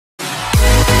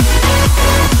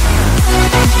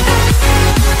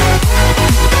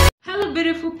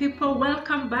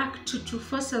welcome back to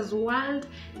Mtruphoser's world.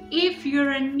 If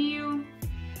you're a new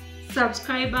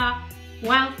subscriber,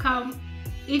 welcome.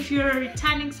 If you're a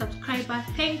returning subscriber,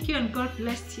 thank you and God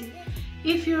bless you.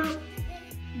 If you're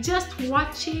just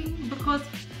watching because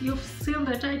you've seen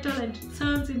the title and it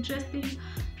sounds interesting,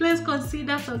 please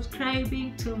consider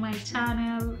subscribing to my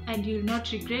channel and you'll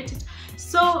not regret it.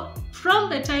 So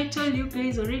from the title, you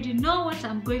guys already know what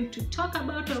I'm going to talk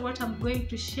about or what I'm going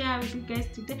to share with you guys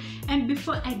today. And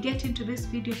before I get into this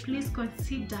video, please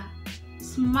consider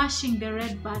smashing the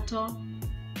red button,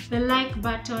 the like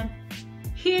button,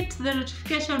 hit the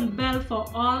notification bell for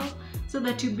all so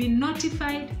that you'll be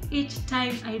notified each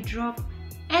time I drop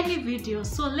any video.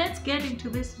 So let's get into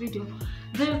this video.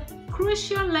 The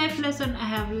crucial life lesson I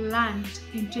have learned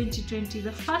in 2020,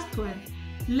 the first one: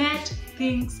 let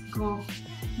things go.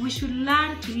 We should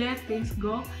learn to let things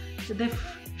go. The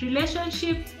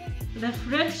relationships, the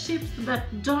friendships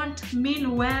that don't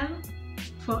mean well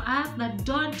for us, that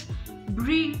don't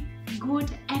bring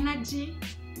good energy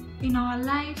in our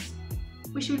lives,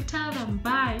 we should tell them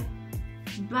bye,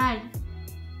 bye.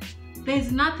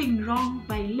 There's nothing wrong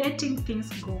by letting things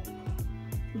go.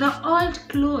 The old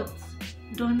clothes,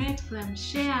 donate them,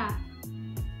 share,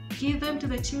 give them to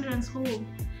the children's home.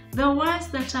 The ones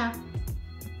that are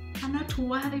not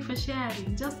worthy for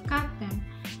sharing, just cut them.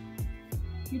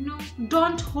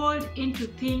 Don't hold into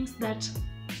things that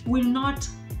will not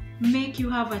make you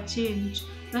have a change,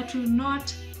 that will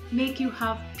not make you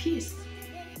have peace.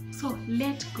 So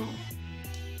let go.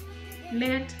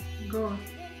 Let go.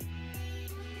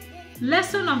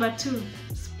 Lesson number 2,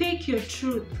 speak your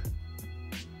truth.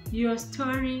 Your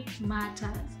story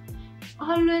matters.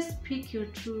 Always speak your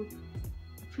truth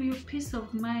for your peace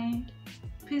of mind,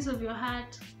 peace of your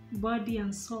heart, body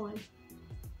and soul.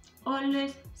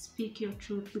 Always speak your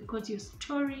truth because your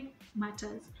story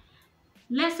matters.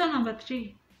 Lesson number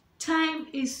 3, time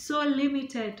is so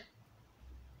limited.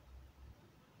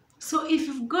 So if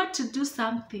you've got to do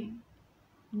something,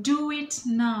 do it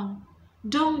now.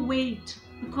 Don't wait,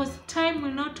 because time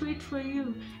will not wait for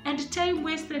you, and time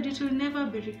wasted, it will never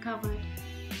be recovered.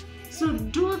 So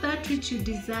do that which you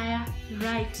desire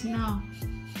right now,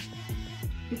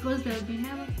 because there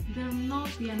will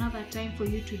not be another time for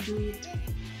you to do it.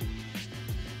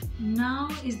 Now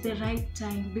is the right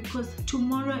time, because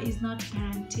tomorrow is not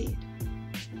guaranteed.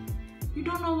 You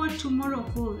don't know what tomorrow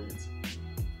holds.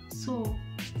 So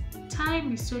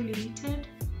time is so limited.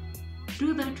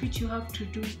 Do that which you have to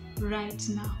do right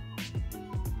now.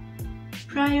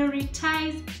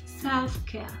 Prioritize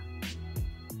self-care.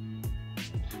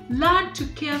 Learn to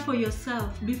care for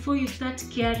yourself before you start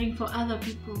caring for other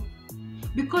people,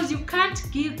 because you can't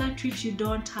give that which you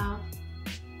don't have.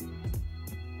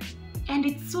 And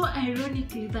it's so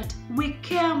ironically that we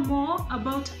care more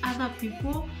about other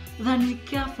people than we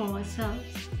care for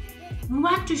ourselves. We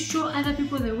want to show other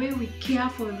people the way we care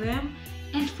for them,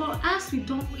 and for us, we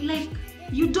don't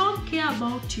you don't care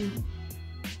about you.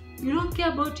 You don't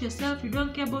care about yourself. You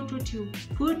don't care about what you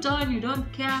put on. You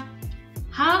don't care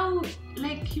how,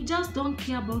 you just don't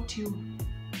care about you.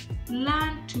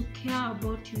 Learn to care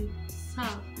about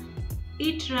yourself.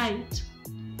 Eat right.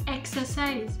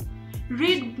 Exercise.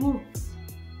 Read books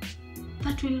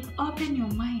that will open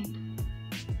your mind.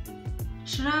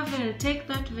 Travel. Take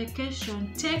that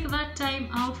vacation. Take that time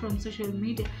out from social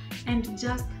media and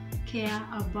just care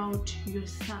about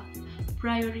yourself.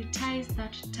 Prioritize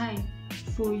that time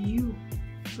for you,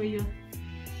 for your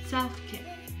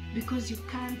self-care, because you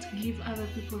can't give other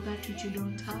people that which you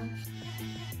don't have.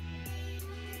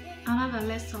 Another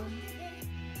lesson: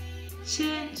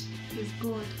 change is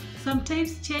good.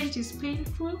 Sometimes change is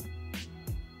painful,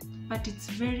 but it's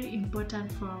very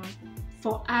important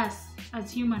for us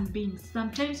as human beings.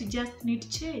 Sometimes you just need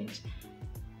change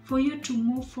for you to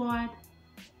move forward,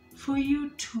 for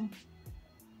you to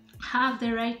have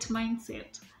the right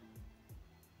mindset.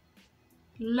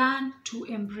 Learn to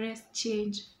embrace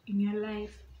change in your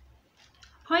life.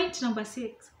 Point number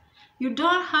 6, you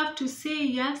don't have to say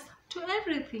yes to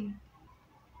everything.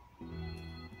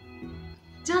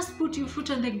 Just put your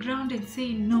foot on the ground and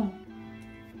say no.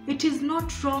 It is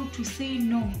not wrong to say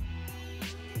no.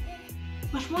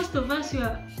 But most of us,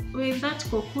 we're in that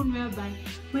cocoon whereby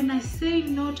when I say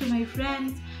no to my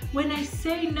friends, when I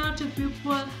say no to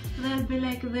people, they'll be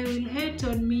like, they will hate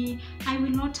on me. I will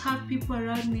not have people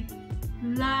around me.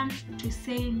 Learn to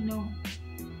say no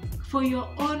for your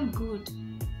own good,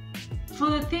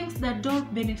 for the things that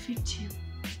don't benefit you.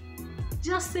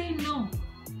 Just say no.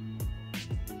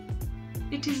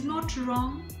 It is not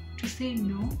wrong to say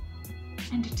no,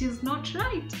 and it is not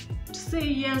right to say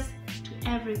yes to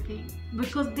everything,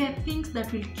 because there are things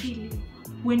that will kill you.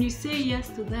 when you say yes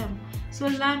to them. So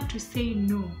learn to say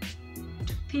no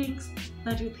to things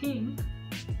that you think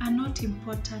are not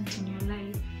important in your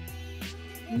life.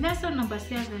 Lesson number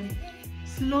 7,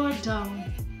 slow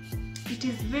down. It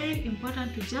is very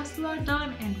important to just slow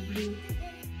down and breathe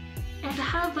and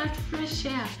have that fresh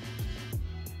air.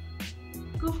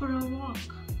 Go for a walk.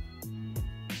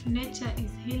 Nature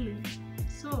is healing.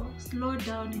 So slow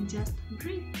down and just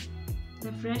breathe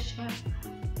the fresh air,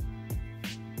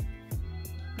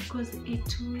 because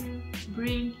it will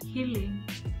bring healing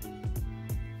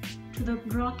to the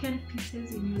broken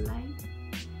pieces in your life,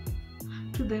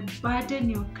 to the burden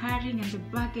you're carrying and the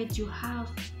baggage you have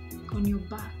on your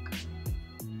back.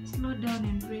 Slow down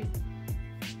and breathe.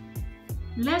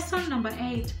 Lesson number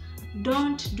 8,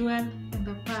 don't dwell in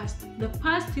the past. The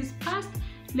past is past,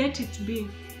 let it be.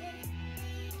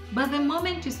 But the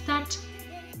moment you start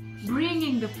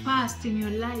bringing the past in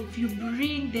your life, you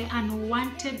bring the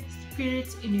unwanted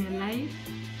spirits in your life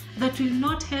that will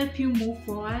not help you move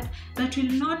forward, that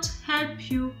will not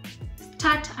help you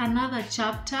start another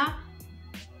chapter.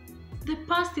 The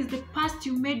past is the past.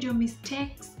 You made your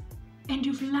mistakes and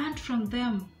you've learned from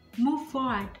them. Move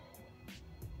forward.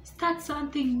 Start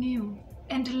something new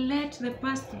and let the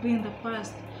past be in the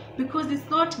past, because it's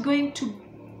not going to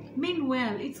mean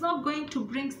well. It's not going to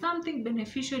bring something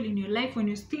beneficial in your life when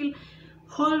you still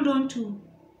hold on to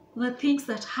the things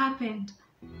that happened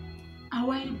a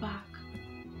while back.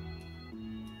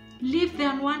 Leave the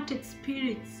unwanted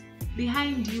spirits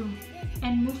behind you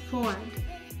and move forward.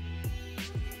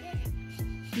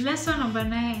 Lesson number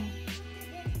 9,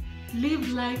 live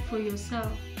life for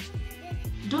yourself.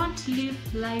 Don't live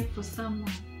life for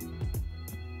someone.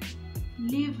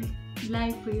 Live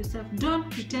life for yourself. Don't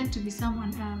pretend to be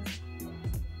someone else.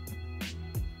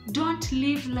 Don't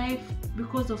live life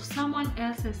because of someone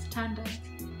else's standards.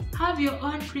 Have your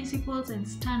own principles and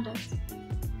standards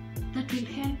that will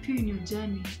help you in your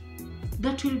journey,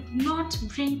 that will not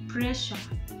bring pressure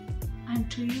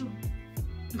unto you.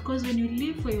 Because when you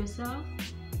live for yourself,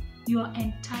 you are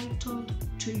entitled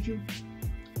to you,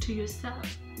 to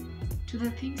yourself, to the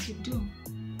things you do.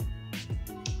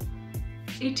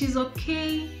 It is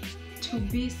okay to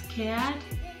be scared.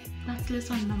 That's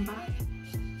lesson number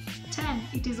 10.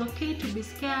 It is okay to be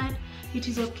scared. It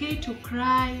is okay to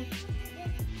cry.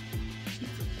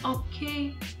 It's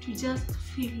okay to just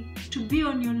feel, to be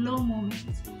on your low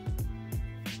moments.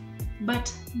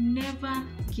 But never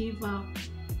give up.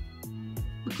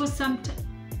 Because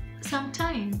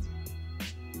sometimes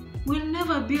we'll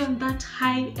never be on that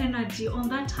high energy, on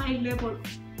that high level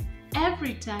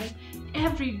every time,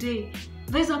 every day.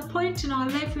 There's a point in our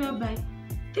life whereby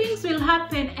things will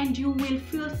happen and you will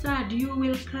feel sad, you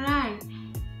will cry,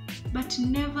 but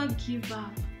never give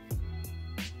up,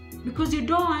 because you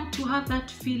don't want to have that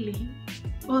feeling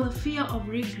or the fear of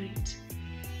regret.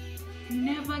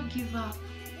 Never give up.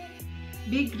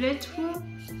 Be grateful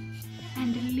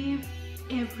and live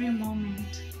every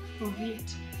moment of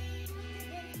it.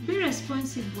 Be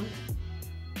responsible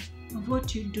of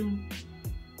what you do,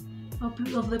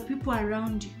 of the people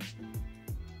around you.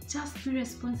 Just be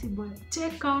responsible.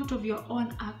 Take count of your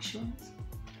own actions.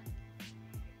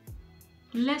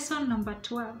 Lesson number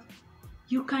 12.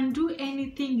 You can do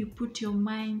anything you put your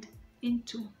mind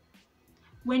into.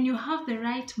 When you have the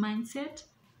right mindset,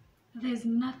 there's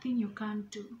nothing you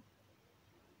can't do.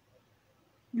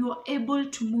 You are able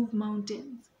to move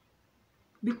mountains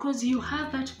because you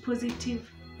have that positive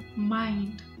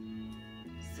mind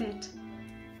set.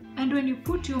 And when you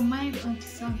put your mind onto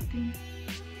something,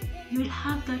 you'll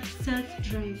have that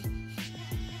self-drive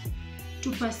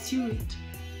to pursue it.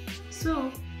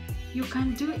 So you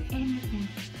can do anything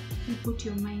you put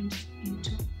your mind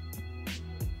into.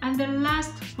 And the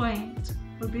last point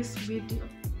for this video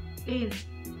is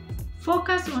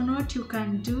focus on what you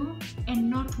can do and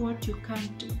not what you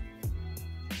can't do.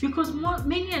 Because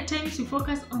many a times we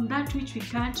focus on that which we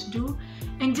can't do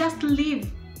and just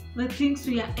leave the things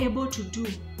we are able to do.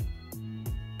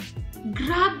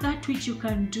 Grab that which you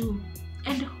can do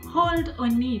and hold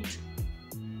on it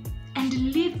and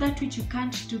leave that which you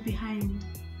can't do behind,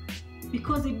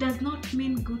 because it does not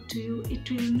mean good to you. It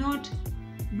will not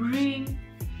bring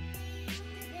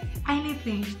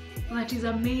anything that is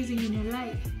amazing in your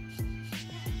life,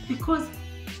 because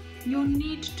you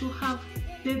need to have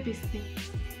baby steps.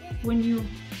 When you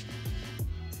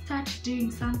start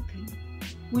doing something,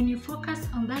 when you focus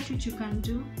on that which you can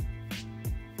do,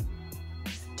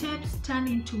 steps turn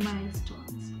into milestones.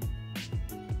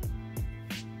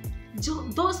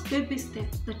 Those baby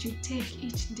steps that you take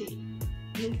each day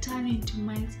will turn into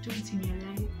milestones in your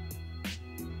life.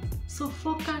 So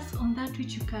focus on that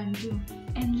which you can do,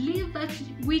 and leave that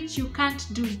which you can't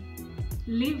do.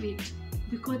 Leave it,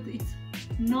 because it's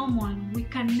normal. We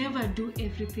can never do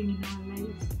everything in our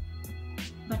lives,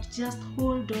 but just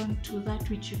hold on to that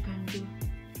which you can do.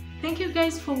 Thank you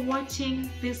guys for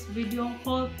watching this video.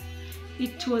 Hope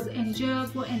it was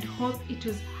enjoyable and hope it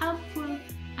was helpful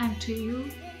unto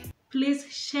you. Please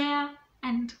share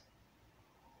and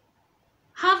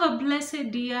have a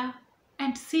blessed year,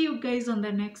 and see you guys on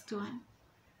the next one.